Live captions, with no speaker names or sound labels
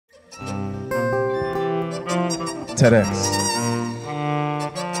TEDx.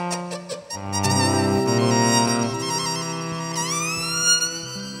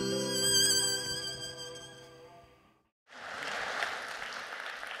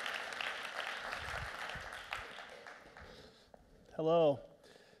 Hello.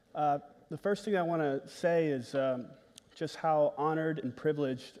 The first thing I want to say is just how honored and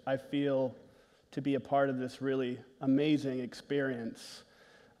privileged I feel to be a part of this really amazing experience.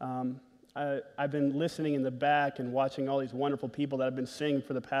 I've been listening in the back and watching all these wonderful people that I've been seeing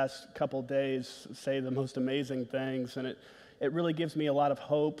for the past couple days say the most amazing things, and it really gives me a lot of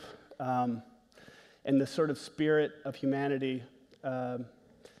hope and the sort of spirit of humanity.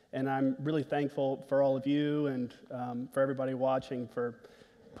 And I'm really thankful for all of you and for everybody watching for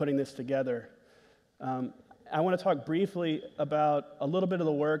putting this together. I want to talk briefly about a little bit of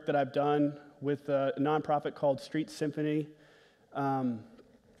the work that I've done with a nonprofit called Street Symphony.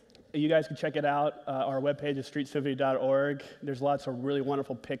 You guys can check it out. Our webpage is streetsymphony.org. There's lots of really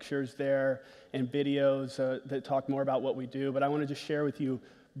wonderful pictures there and videos that talk more about what we do. But I want to just share with you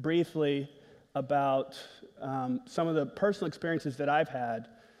briefly about some of the personal experiences that I've had.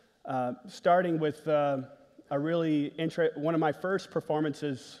 Starting with one of my first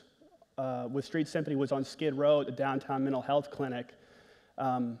performances with Street Symphony was on Skid Row at the downtown mental health clinic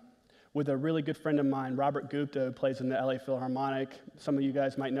with a really good friend of mine, Robert Gupta, who plays in the LA Philharmonic. Some of you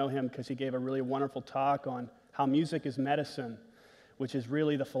guys might know him because he gave a really wonderful talk on how music is medicine, which is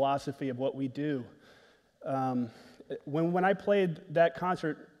really the philosophy of what we do. When I played that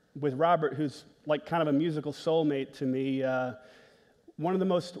concert with Robert, who's like kind of a musical soulmate to me, one of the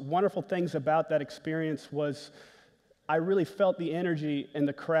most wonderful things about that experience was I really felt the energy in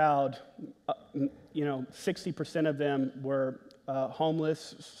the crowd. 60% of them were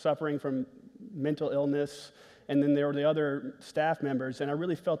homeless, suffering from mental illness, and then there were the other staff members, and I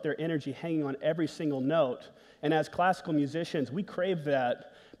really felt their energy hanging on every single note. And as classical musicians, we crave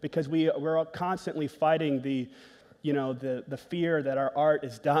that because we're constantly fighting the fear that our art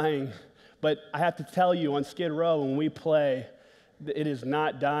is dying. But I have to tell you, on Skid Row, when we play, it is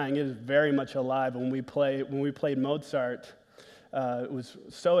not dying. It is very much alive. When we played Mozart, it was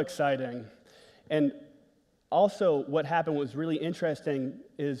so exciting. And also, what happened was really interesting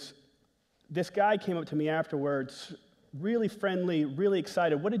is this guy came up to me afterwards, really friendly, really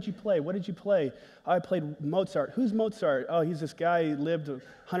excited. What did you play? What did you play? Oh, I played Mozart. Who's Mozart? Oh, he's this guy who lived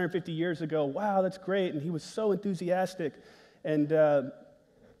 150 years ago. Wow, that's great. And he was so enthusiastic. And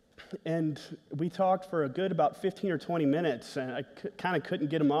we talked for a good about 15 or 20 minutes, and I kind of couldn't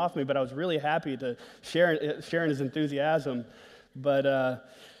get him off me, but I was really happy to share in his enthusiasm. But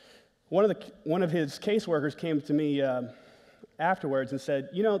one of his caseworkers came to me afterwards and said,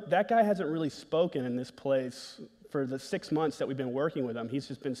 that guy hasn't really spoken in this place for the 6 months that we've been working with him. He's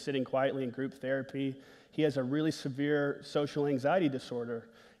just been sitting quietly in group therapy. He has a really severe social anxiety disorder,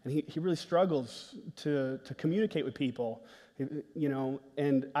 and he really struggles to communicate with people.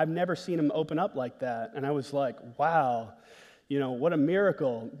 And I've never seen him open up like that. And I was like, wow, what a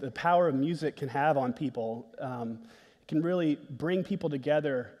miracle the power of music can have on people. It can really bring people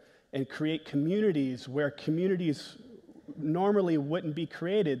together and create communities where communities normally wouldn't be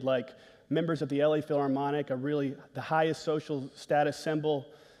created, like members of the LA Philharmonic are really the highest social status symbol,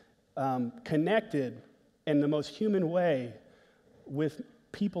 connected in the most human way with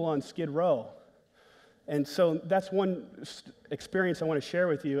people on Skid Row. And so that's one experience I want to share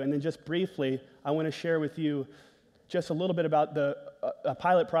with you. And then just briefly, I want to share with you just a little bit about a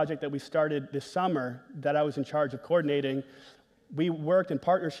pilot project that we started this summer that I was in charge of coordinating. We worked in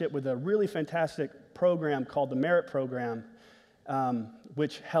partnership with a really fantastic program called the Merit Program,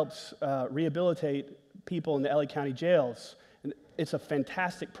 which helps rehabilitate people in the LA County jails. And it's a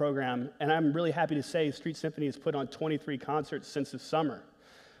fantastic program, and I'm really happy to say Street Symphony has put on 23 concerts since the summer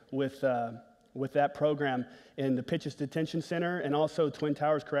with that program in the Pitches Detention Center and also Twin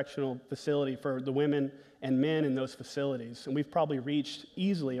Towers Correctional Facility for the women and men in those facilities. And we've probably reached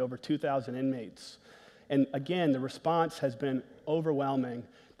easily over 2,000 inmates. And again, the response has been overwhelming.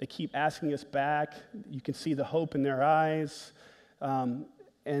 They keep asking us back. You can see the hope in their eyes.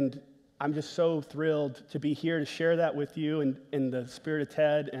 And I'm just so thrilled to be here to share that with you in the spirit of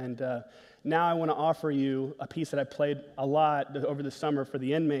TED. And now I want to offer you a piece that I played a lot over the summer for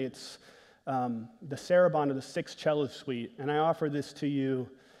the inmates, the Sarabande of the Sixth Cello Suite. And I offer this to you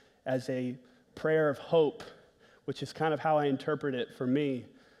as a prayer of hope, which is kind of how I interpret it for me.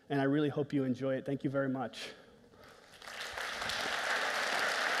 And I really hope you enjoy it. Thank you very much.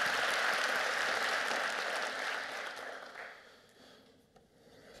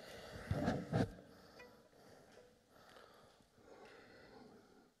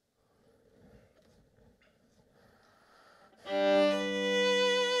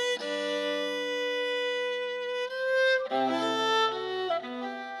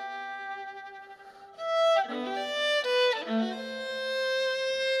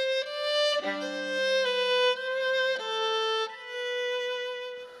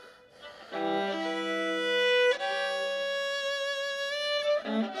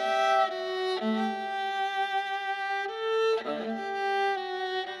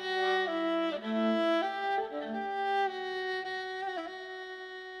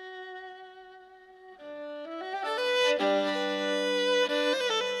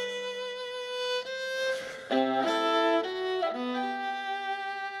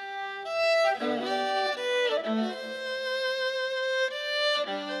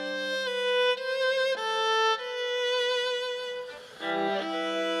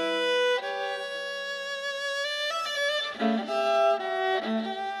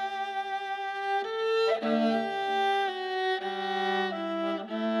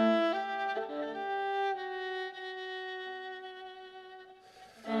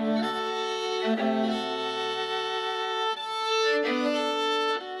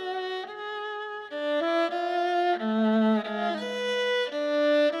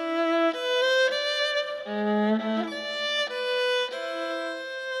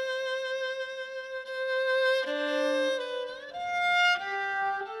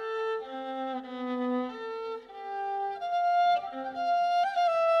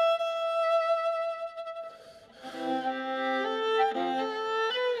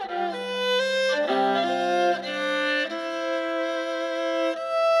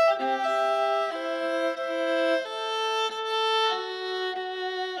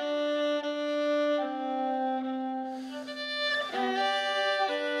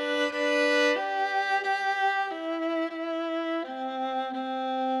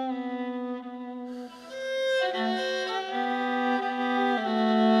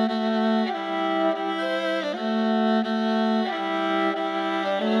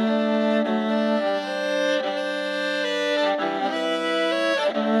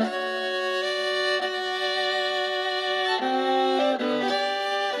 Bye.